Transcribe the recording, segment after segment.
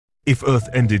If Earth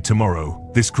ended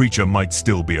tomorrow, this creature might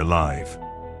still be alive.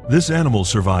 This animal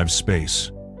survives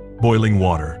space, boiling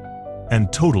water,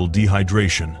 and total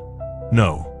dehydration.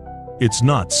 No, it's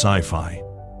not sci-fi.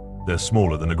 They're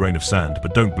smaller than a grain of sand,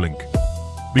 but don't blink.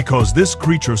 Because this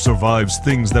creature survives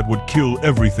things that would kill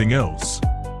everything else.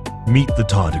 Meet the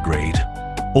tardigrade,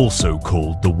 also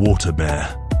called the water bear.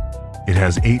 It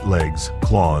has 8 legs,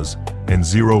 claws, and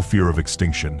 0 fear of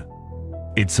extinction.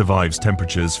 It survives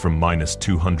temperatures from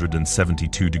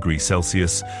 -272 degrees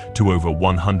Celsius to over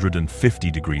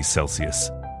 150 degrees Celsius.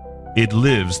 It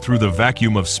lives through the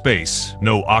vacuum of space,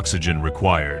 no oxygen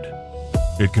required.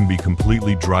 It can be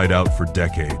completely dried out for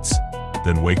decades,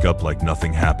 then wake up like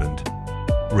nothing happened.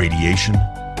 Radiation?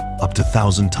 Up to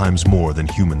 1,000 times more than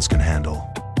humans can handle.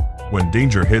 When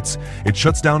danger hits, it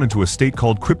shuts down into a state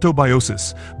called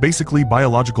cryptobiosis, basically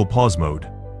biological pause mode.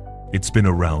 It's been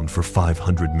around for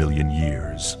 500 million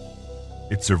years.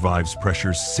 It survives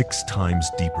pressures 6 times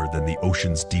deeper than the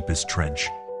ocean's deepest trench.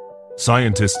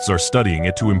 Scientists are studying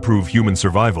it to improve human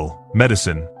survival,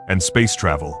 medicine, and space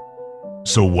travel.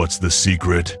 So what's the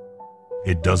secret?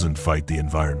 It doesn't fight the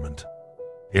environment.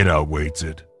 It outweighs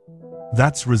it.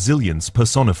 That's resilience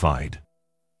personified.